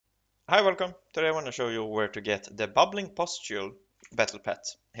Hi, welcome. Today I want to show you where to get the Bubbling Pustule Battle Pet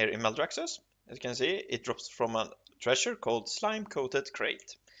here in Maldraxxus. As you can see, it drops from a treasure called Slime Coated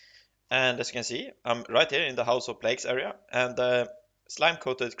Crate. And as you can see, I'm right here in the House of Plagues area, and the Slime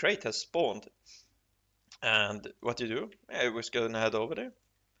Coated Crate has spawned. And what you do, we're just gonna head over there.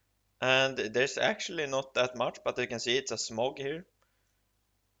 And there's actually not that much, but you can see it's a smog here.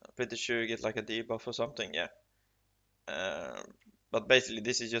 I'm pretty sure you get like a debuff or something, yeah. But basically,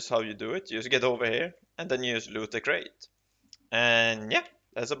 this is just how you do it. You just get over here, and then you just loot the crate. And yeah,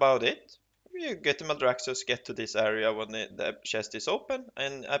 that's about it. You get the Maldraxxus, get to this area when the chest is open,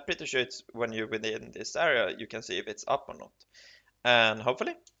 and I'm pretty sure it's when you're within this area you can see if it's up or not. And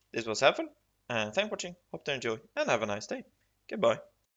hopefully this was helpful. And thanks for watching. Hope to enjoy and have a nice day. Goodbye.